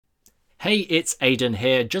Hey, it's Aidan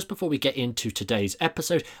here. Just before we get into today's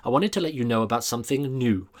episode, I wanted to let you know about something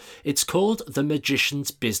new. It's called the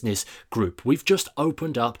Magician's Business Group. We've just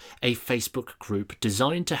opened up a Facebook group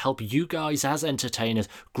designed to help you guys as entertainers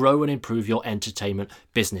grow and improve your entertainment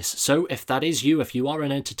business. So if that is you, if you are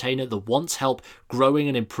an entertainer that wants help growing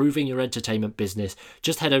and improving your entertainment business,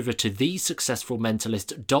 just head over to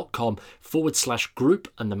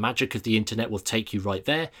thesuccessfulmentalist.com/group and the magic of the internet will take you right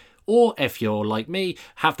there. Or if you're like me,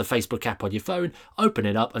 have the Facebook app on your phone, open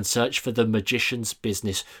it up and search for the Magician's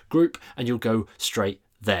Business Group and you'll go straight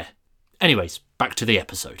there. Anyways, back to the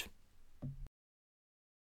episode.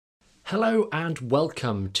 Hello and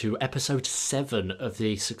welcome to episode 7 of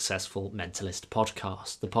the Successful Mentalist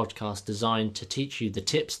podcast. The podcast designed to teach you the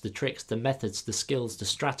tips, the tricks, the methods, the skills, the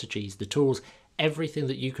strategies, the tools, everything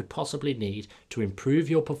that you could possibly need to improve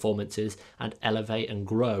your performances and elevate and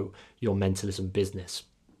grow your mentalism business.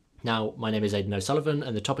 Now, my name is Aidan O'Sullivan,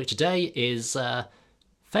 and the topic today is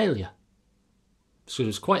failure. So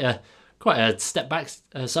it's quite a step back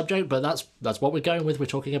subject, but that's what we're going with. We're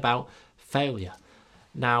talking about failure.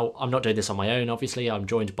 Now, I'm not doing this on my own, obviously. I'm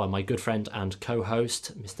joined by my good friend and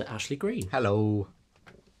co-host, Mr. Ashley Green. Hello.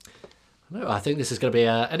 I think this is going to be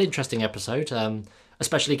an interesting episode,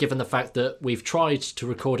 especially given the fact that we've tried to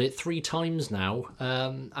record it 3 times now,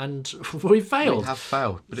 and we've failed. We have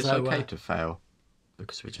failed, but it's okay to fail.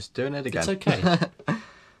 Because we're just doing it again. It's okay.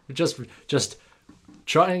 We're just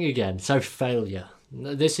trying again. So failure.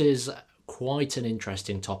 This is quite an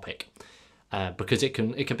interesting topic because it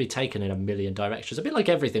can be taken in a million directions. A bit like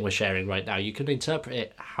everything we're sharing right now. You can interpret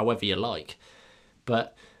it however you like.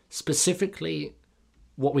 But specifically,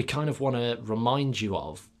 what we kind of want to remind you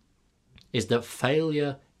of is that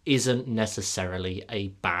failure isn't necessarily a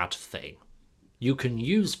bad thing. You can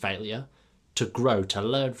use failure to grow, to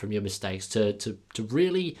learn from your mistakes, to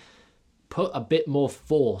really put a bit more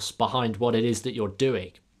force behind what it is that you're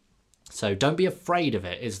doing. So don't be afraid of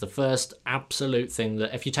it is the first absolute thing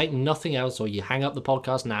that if you take nothing else or you hang up the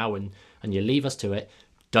podcast now and you leave us to it,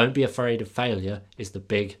 don't be afraid of failure is the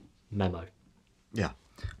big memo. Yeah,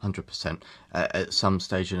 100%. At some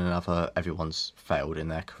stage or another, everyone's failed in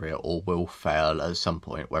their career or will fail at some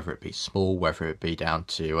point, whether it be small, whether it be down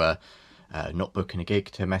to not booking a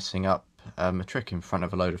gig, to messing up a trick in front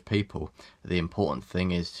of a load of people. The important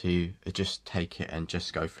thing is to just take it and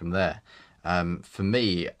just go from there. For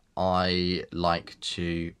me, I like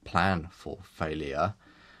to plan for failure.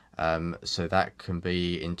 So that can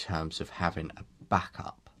be in terms of having a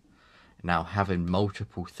backup. Now, having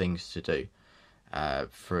multiple things to do.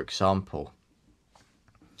 For example,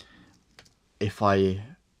 the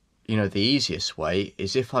easiest way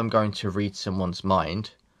is if I'm going to read someone's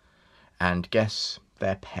mind and guess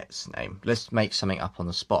their pet's name. Let's make something up on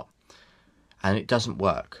the spot. And it doesn't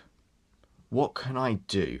work. What can I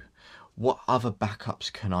do? What other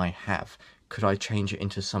backups can I have? Could I change it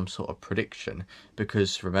into some sort of prediction?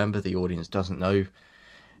 Because remember, the audience doesn't know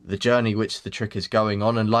the journey which the trick is going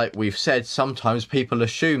on. And like we've said, sometimes people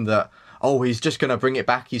assume that, oh, he's just going to bring it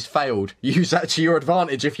back, he's failed. Use that to your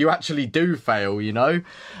advantage if you actually do fail,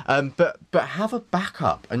 But have a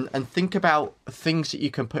backup and think about things that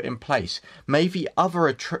you can put in place. Maybe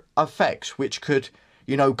other effects which could,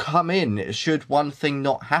 come in should one thing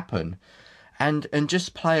not happen. And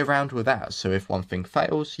just play around with that. So if one thing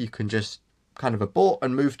fails, you can just kind of abort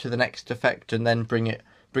and move to the next effect and then bring it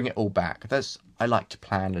all back. I like to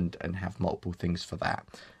plan and have multiple things for that.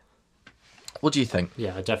 What do you think?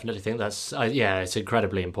 Yeah, I definitely think that's it's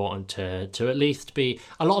incredibly important to at least be.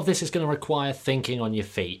 A lot of this is going to require thinking on your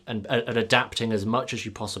feet and adapting as much as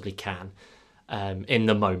you possibly can in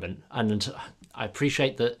the moment. And I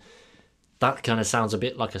appreciate that kind of sounds a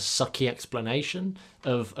bit like a sucky explanation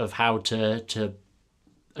of how to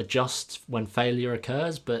adjust when failure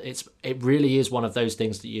occurs, but it really is one of those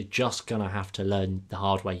things that you're just going to have to learn the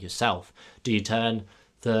hard way yourself. Do you turn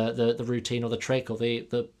the routine or the trick or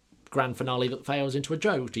the grand finale that fails into a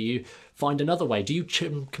joke? Do you find another way? Do you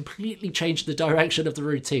completely change the direction of the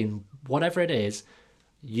routine? Whatever it is,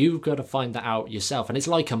 you've got to find that out yourself. And it's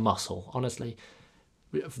like a muscle, honestly.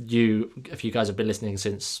 If you guys have been listening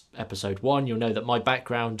since episode 1, you'll know that my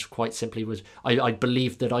background quite simply was I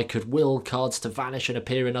believed that I could will cards to vanish and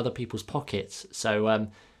appear in other people's pockets. So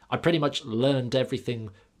I pretty much learned everything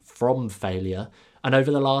from failure. And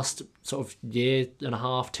over the last sort of year and a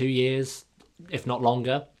half, 2 years, if not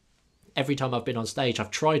longer, every time I've been on stage,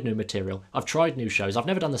 I've tried new material. I've tried new shows. I've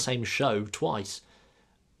never done the same show twice.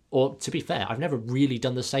 Or, to be fair, I've never really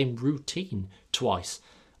done the same routine twice.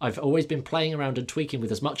 I've always been playing around and tweaking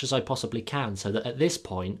with as much as I possibly can so that at this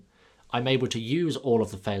point, I'm able to use all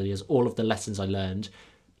of the failures, all of the lessons I learned,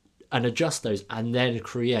 and adjust those and then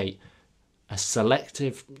create a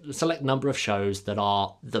select number of shows that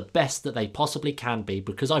are the best that they possibly can be,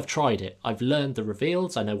 because I've tried it. I've learned the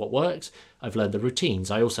reveals, I know what works. I've learned the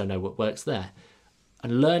routines, I also know what works there.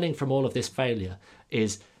 And learning from all of this failure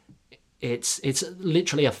it's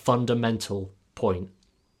literally a fundamental point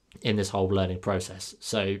in this whole learning process.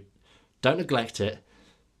 So don't neglect it,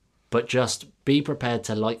 but just be prepared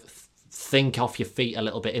to like think off your feet a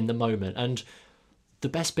little bit in the moment. And the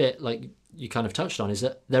best bit, like you kind of touched on, is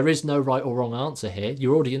that there is no right or wrong answer here.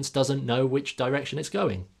 Your audience doesn't know which direction it's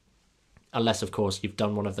going, unless of course you've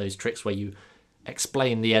done one of those tricks where you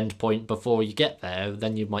explain the end point before you get there.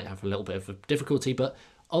 Then you might have a little bit of a difficulty, but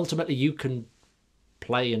ultimately you can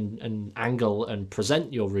play and angle and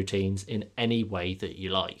present your routines in any way that you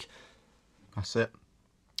like. That's it.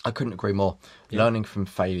 I couldn't agree more. Yeah. Learning from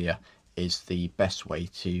failure is the best way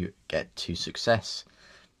to get to success.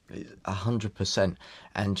 100%.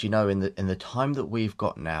 And you know, in the time that we've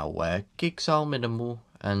got now, where gigs are minimal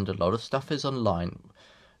and a lot of stuff is online,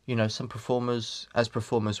 you know, as performers,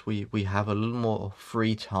 we have a little more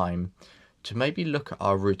free time to maybe look at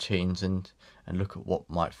our routines and look at what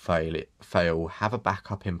might fail, have a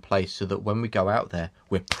backup in place so that when we go out there,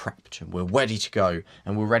 we're prepped and we're ready to go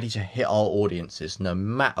and we're ready to hit our audiences no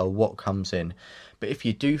matter what comes in. But if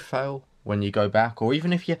you do fail when you go back, or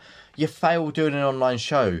even if you fail doing an online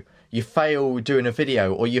show, you fail doing a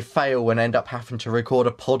video, or you fail and end up having to record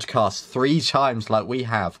a podcast 3 times like we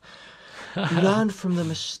have, learn from the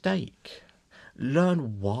mistake.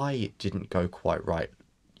 Learn why it didn't go quite right.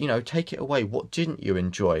 You know, take it away. What didn't you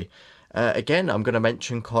enjoy? Again, I'm going to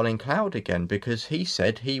mention Colin Cloud again, because he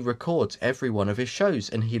said he records every one of his shows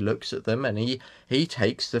and he looks at them and he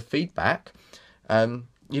takes the feedback.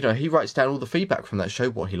 You know, he writes down all the feedback from that show,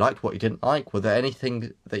 what he liked, what he didn't like. Were there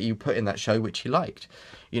anything that you put in that show which he liked?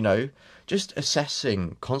 You know, just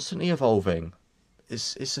assessing, constantly evolving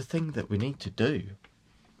is a thing that we need to do.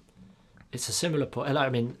 It's a similar point. I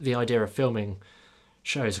mean, the idea of filming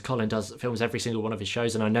shows, Colin films every single one of his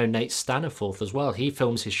shows, and I know Nate Staniforth as well. He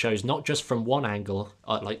films his shows not just from one angle,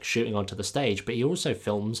 like shooting onto the stage, but he also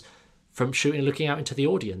films from shooting looking out into the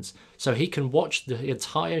audience, so he can watch the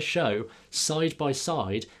entire show side by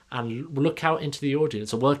side and look out into the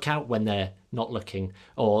audience and work out when they're not looking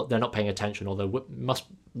or they're not paying attention, or they're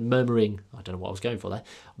murmuring, I don't know what I was going for there,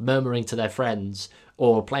 murmuring to their friends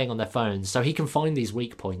or playing on their phones. So he can find these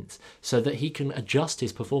weak points so that he can adjust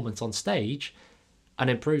his performance on stage and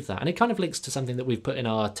improve that. And it kind of links to something that we've put in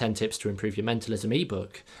our 10 tips to improve your mentalism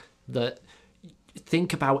ebook, that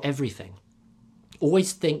think about everything.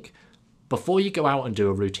 Always think before you go out and do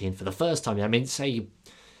a routine for the first time. I mean, say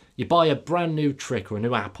you buy a brand new trick or a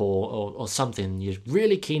new app or something, you're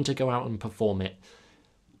really keen to go out and perform it,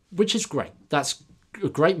 which is great. That's a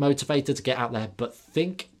great motivator to get out there, but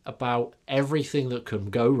think about everything that can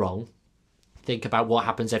go wrong. Think about what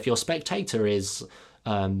happens if your spectator is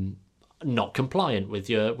not compliant with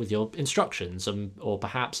your instructions, or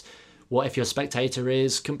perhaps what if your spectator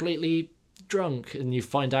is completely drunk and you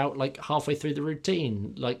find out like halfway through the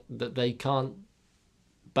routine like that they can't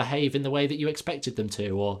behave in the way that you expected them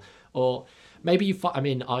to, or maybe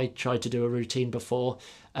I tried to do a routine before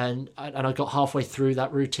and I got halfway through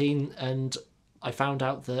that routine and I found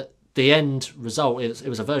out that the end result it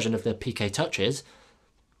was a version of the PK touches,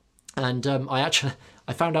 and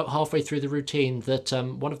I found out halfway through the routine that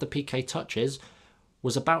one of the PK touches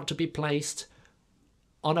was about to be placed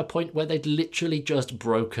on a point where they'd literally just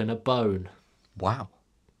broken a bone. Wow.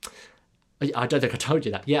 I don't think I told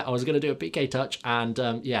you that. Yeah, I was going to do a PK touch, and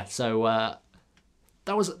so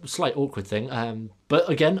that was a slight awkward thing. But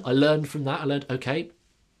again, I learned from that. I learned, okay,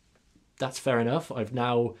 that's fair enough. I've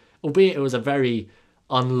now, albeit it was a very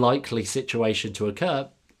unlikely situation to occur,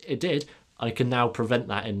 it did. I can now prevent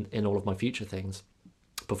that in all of my future things,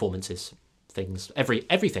 performances, things,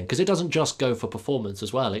 everything, because it doesn't just go for performance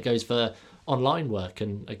as well. It goes for online work.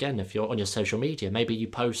 And again, if you're on your social media, maybe you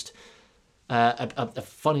post a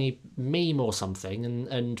funny meme or something,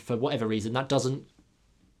 and for whatever reason that doesn't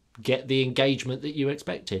get the engagement that you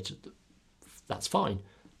expected. That's fine.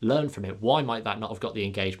 Learn from it. Why might that not have got the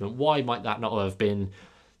engagement? Why might that not have been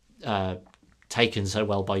taken so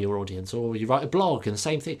well by your audience? Or you write a blog and the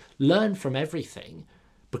same thing. Learn from everything,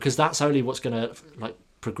 because that's only what's going to like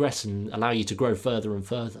progress and allow you to grow further and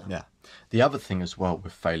further. Yeah. The other thing as well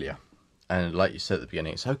with failure, and like you said at the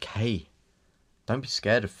beginning, it's okay. Don't be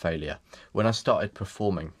scared of failure. When I started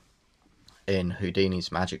performing in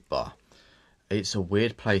Houdini's Magic Bar, it's a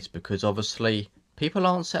weird place because obviously people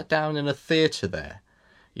aren't sat down in a theatre there.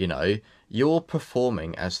 You know, you're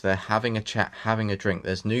performing as they're having a chat, having a drink.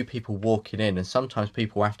 There's new people walking in, and sometimes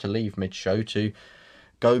people have to leave mid-show to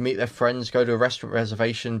go meet their friends, go to a restaurant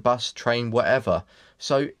reservation, bus, train, whatever.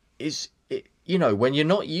 So when you're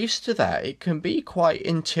not used to that, it can be quite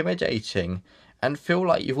intimidating and feel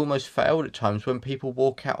like you've almost failed at times when people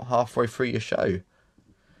walk out halfway through your show.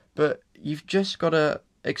 But you've just got to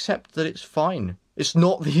accept that it's fine. It's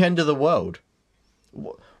not the end of the world.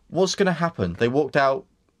 What's going to happen? They walked out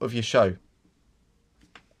of your show.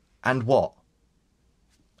 And what?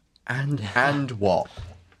 And what?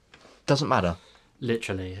 Doesn't matter.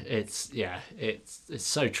 Literally, it's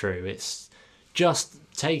so true. It's just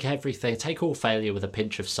take all failure with a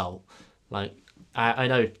pinch of salt. Like, I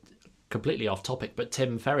know, completely off topic, but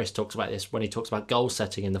Tim Ferriss talks about this when he talks about goal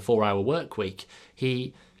setting in the 4-hour work week.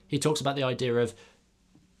 He talks about the idea of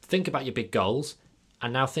think about your big goals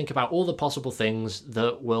and now think about all the possible things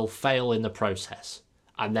that will fail in the process.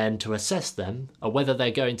 And then to assess them, or whether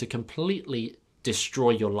they're going to completely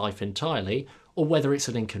destroy your life entirely, or whether it's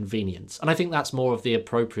an inconvenience. And I think that's more of the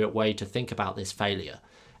appropriate way to think about this failure.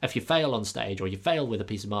 If you fail on stage, or you fail with a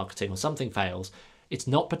piece of marketing, or something fails, it's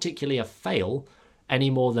not particularly a fail any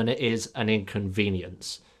more than it is an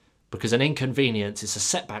inconvenience. Because an inconvenience is a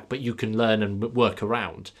setback, but you can learn and work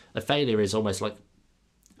around. A failure is almost like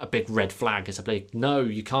a big red flag. It's a big, no,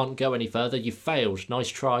 you can't go any further. You failed. Nice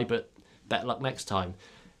try, but better luck next time.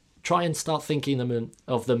 Try and start thinking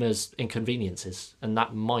of them as inconveniences, and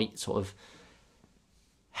that might sort of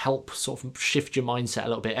help sort of shift your mindset a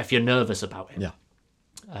little bit if you're nervous about it.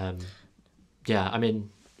 I mean,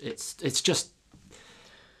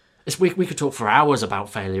 we could talk for hours about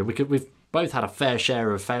failure. We've both had a fair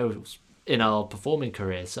share of fails in our performing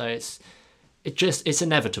career, so it's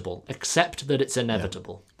inevitable. Accept that it's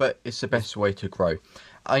inevitable. Yeah. But it's the best way to grow.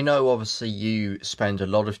 I know, obviously, you spend a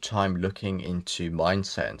lot of time looking into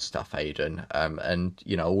mindset and stuff, Aidan, and,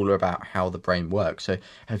 all about how the brain works. So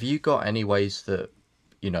have you got any ways that,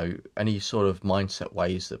 any sort of mindset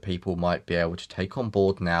ways that people might be able to take on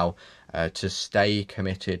board now to stay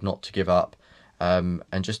committed, not to give up, and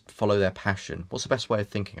just follow their passion? What's the best way of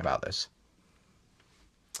thinking about this?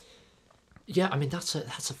 Yeah, I mean, that's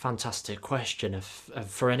a fantastic question.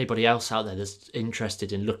 For anybody else out there that's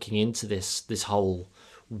interested in looking into this whole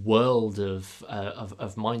world of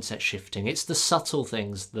mindset shifting, it's the subtle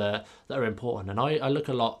things that are important. And I look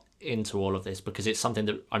a lot into all of this because it's something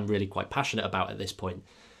that I'm really quite passionate about at this point.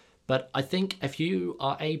 But I think if you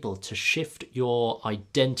are able to shift your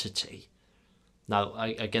identity, now,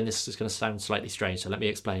 again, this is going to sound slightly strange, so let me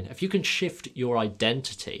explain. If you can shift your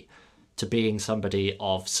identity to being somebody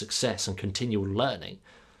of success and continual learning,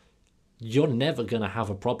 you're never going to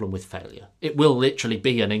have a problem with failure. It will literally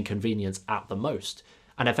be an inconvenience at the most.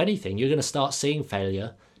 And if anything, you're going to start seeing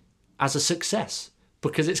failure as a success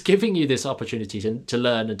because it's giving you this opportunity to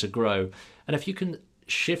learn and to grow. And if you can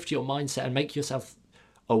shift your mindset and make yourself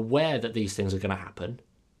aware that these things are going to happen,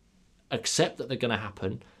 accept that they're going to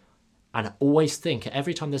happen, and always think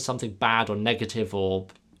every time there's something bad or negative or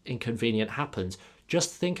inconvenient happens,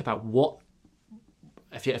 just think about what,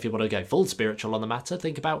 if you want to go full spiritual on the matter,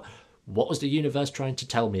 think about what was the universe trying to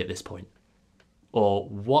tell me at this point? Or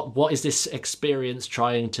what is this experience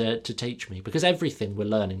trying to teach me? Because everything we're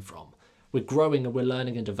learning from. We're growing and we're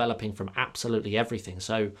learning and developing from absolutely everything.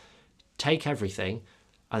 So take everything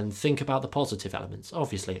and think about the positive elements.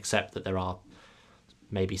 Obviously, accept that there are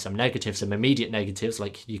maybe some negatives, some immediate negatives,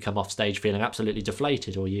 like you come off stage feeling absolutely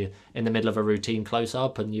deflated, or you're in the middle of a routine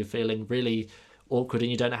close-up and you're feeling really awkward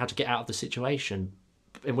and you don't know how to get out of the situation.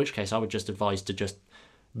 In which case, I would just advise to just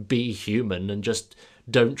be human and just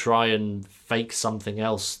don't try and fake something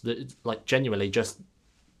else. That, like, genuinely just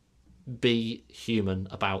be human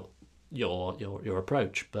about your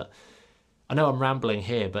approach. But I know I'm rambling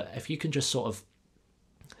here, but if you can just sort of,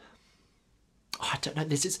 I don't know,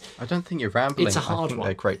 I don't think you're rambling. It's a hard I think one.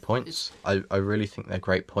 They're great points. I really think they're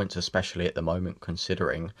great points, especially at the moment,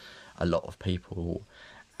 considering a lot of people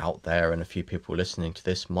out there and a few people listening to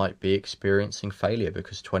this might be experiencing failure,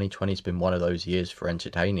 because 2020 has been one of those years for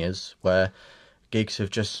entertainers where gigs have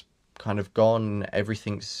just kind of gone,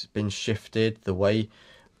 everything's been shifted, the way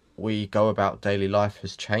we go about daily life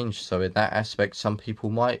has changed. So in that aspect, some people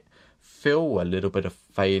might feel a little bit of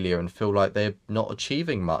failure and feel like they're not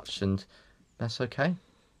achieving much, and that's okay.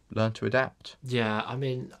 Learn to adapt. Yeah, I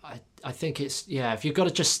mean, I think it's, if you've got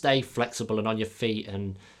to just stay flexible and on your feet,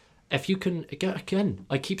 and if you can, again,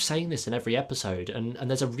 I keep saying this in every episode, and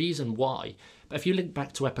there's a reason why, but if you link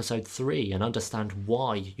back to episode 3 and understand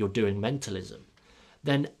why you're doing mentalism,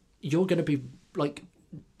 then you're going to be like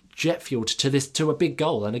jet fueled to a big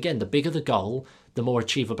goal. And again, the bigger the goal, the more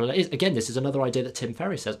achievable it is. Again, this is another idea that Tim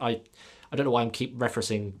Ferriss says. I I don't know why I'm keep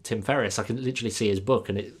referencing Tim Ferriss. I can literally see his book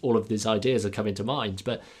and all of these ideas are coming to mind.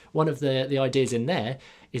 But one of the ideas in there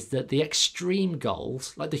is that the extreme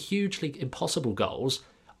goals, like the hugely impossible goals,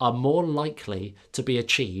 are more likely to be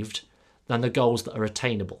achieved than the goals that are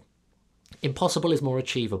attainable. Impossible is more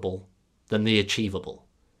achievable than the achievable,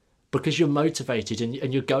 because you're motivated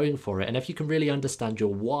and you're going for it. And if you can really understand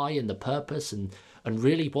your why and the purpose and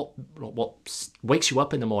really what wakes you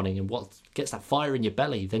up in the morning and what gets that fire in your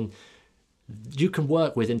belly, then you can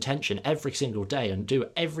work with intention every single day and do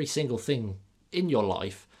every single thing in your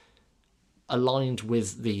life aligned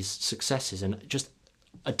with these successes, and just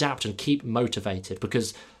adapt and keep motivated,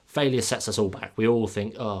 because failure sets us all back. We all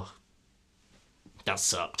think, oh, that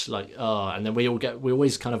sucked, and then we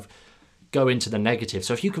always kind of go into the negative.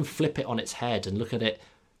 So if you can flip it on its head and look at it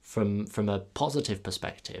from a positive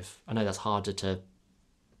perspective, I know that's harder to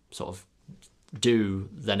sort of do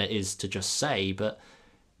than it is to just say, but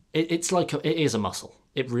it's like it is a muscle.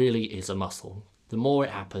 It really is a muscle. The more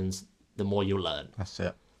it happens, the more you'll learn. That's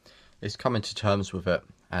it. It's coming to terms with it,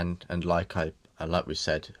 and like we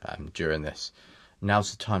said during this,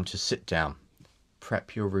 now's the time to sit down,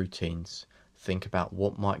 prep your routines, think about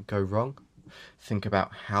what might go wrong, think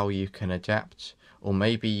about how you can adapt, or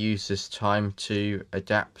maybe use this time to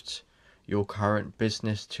adapt your current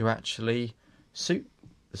business to actually suit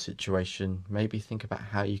the situation. Maybe think about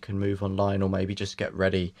how you can move online, or maybe just get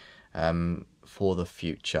ready for the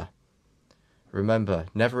future. Remember,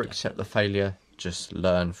 never accept the failure, just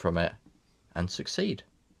learn from it and succeed.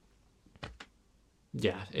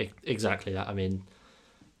 Yeah, exactly that. I mean,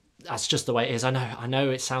 that's just the way it is. I know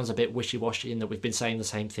it sounds a bit wishy-washy in that we've been saying the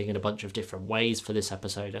same thing in a bunch of different ways for this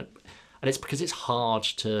episode, and it's because it's hard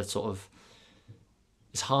to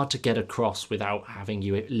get across without having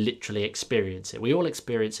you literally experience it. We all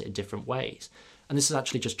experience it in different ways, and this has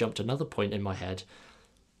actually just jumped another point in my head.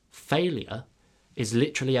 Failure is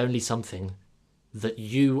literally only something that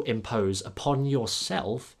you impose upon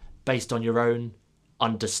yourself based on your own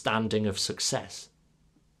understanding of success.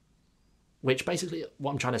 Which basically,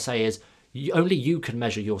 what I'm trying to say is, only you can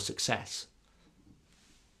measure your success.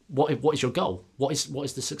 What is your goal? What is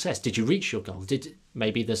the success? Did you reach your goal? Did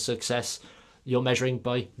maybe the success you're measuring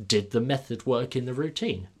by, did the method work in the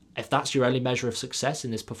routine? If that's your only measure of success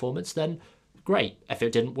in this performance, then great. If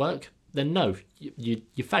it didn't work, then no,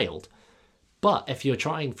 you failed. But if you're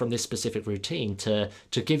trying from this specific routine to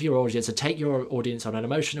give your audience, to take your audience on an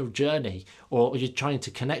emotional journey, or you're trying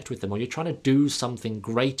to connect with them, or you're trying to do something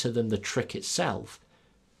greater than the trick itself,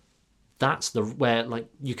 that's where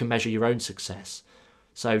you can measure your own success.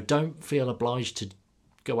 So don't feel obliged to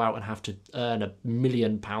go out and have to earn £1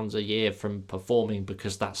 million a year from performing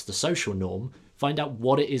because that's the social norm. Find out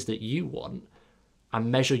what it is that you want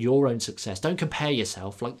and measure your own success. Don't compare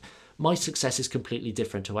yourself. My success is completely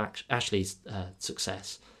different to Ashley's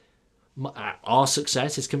success. Our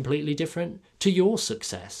success is completely different to your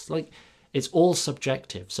success. It's all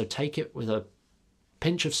subjective. So take it with a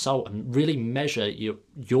pinch of salt and really measure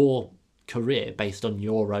your career based on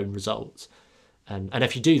your own results. And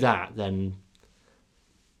if you do that, then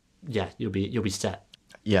yeah, you'll be set.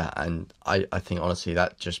 Yeah, and I think honestly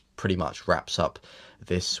that just pretty much wraps up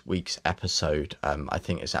this week's episode. I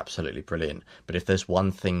think it's absolutely brilliant. But if there's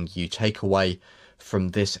one thing you take away from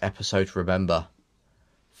this episode, remember,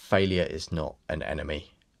 failure is not an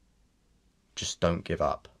enemy. Just don't give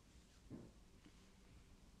up.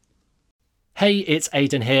 Hey, it's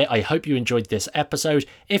Aidan here. I hope you enjoyed this episode.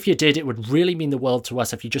 If you did, it would really mean the world to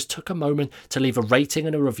us if you just took a moment to leave a rating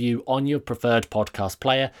and a review on your preferred podcast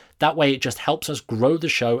player. That way it just helps us grow the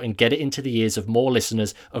show and get it into the ears of more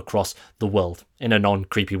listeners across the world in a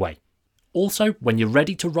non-creepy way. Also, when you're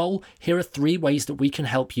ready to roll, here are 3 ways that we can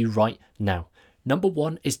help you right now. Number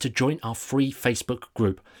 1 is to join our free Facebook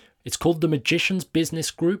group. It's called the Magician's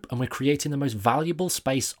Business Group, and we're creating the most valuable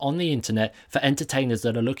space on the internet for entertainers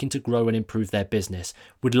that are looking to grow and improve their business.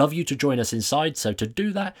 We'd love you to join us inside, so to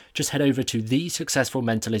do that, just head over to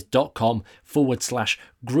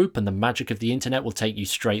thesuccessfulmentalist.com/group and the magic of the internet will take you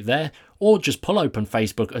straight there, or just pull open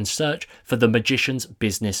Facebook and search for the Magician's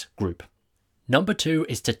Business Group. Number 2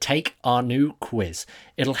 is to take our new quiz.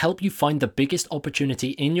 It'll help you find the biggest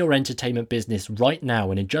opportunity in your entertainment business right now,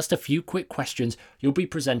 and in just a few quick questions, you'll be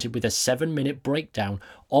presented with a 7-minute breakdown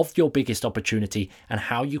of your biggest opportunity and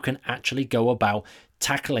how you can actually go about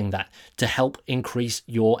tackling that to help increase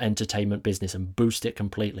your entertainment business and boost it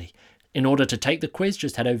completely. In order to take the quiz,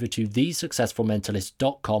 just head over to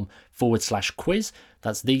thesuccessfulmentalist.com/quiz.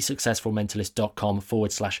 That's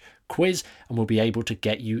thesuccessfulmentalist.com/quiz, and we'll be able to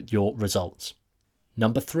get you your results.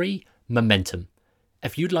 Number 3, momentum.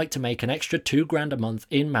 If you'd like to make an extra $2,000 a month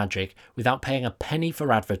in magic without paying a penny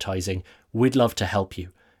for advertising, we'd love to help you.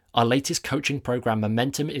 Our latest coaching program,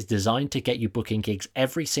 Momentum, is designed to get you booking gigs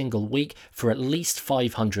every single week for at least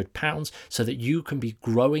 £500 so that you can be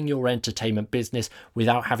growing your entertainment business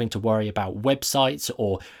without having to worry about websites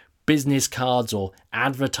or business cards or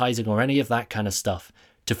advertising or any of that kind of stuff.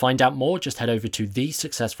 To find out more, just head over to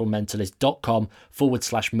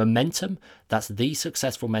thesuccessfulmentalist.com/momentum. That's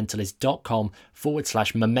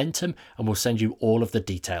thesuccessfulmentalist.com/momentum, and we'll send you all of the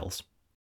details.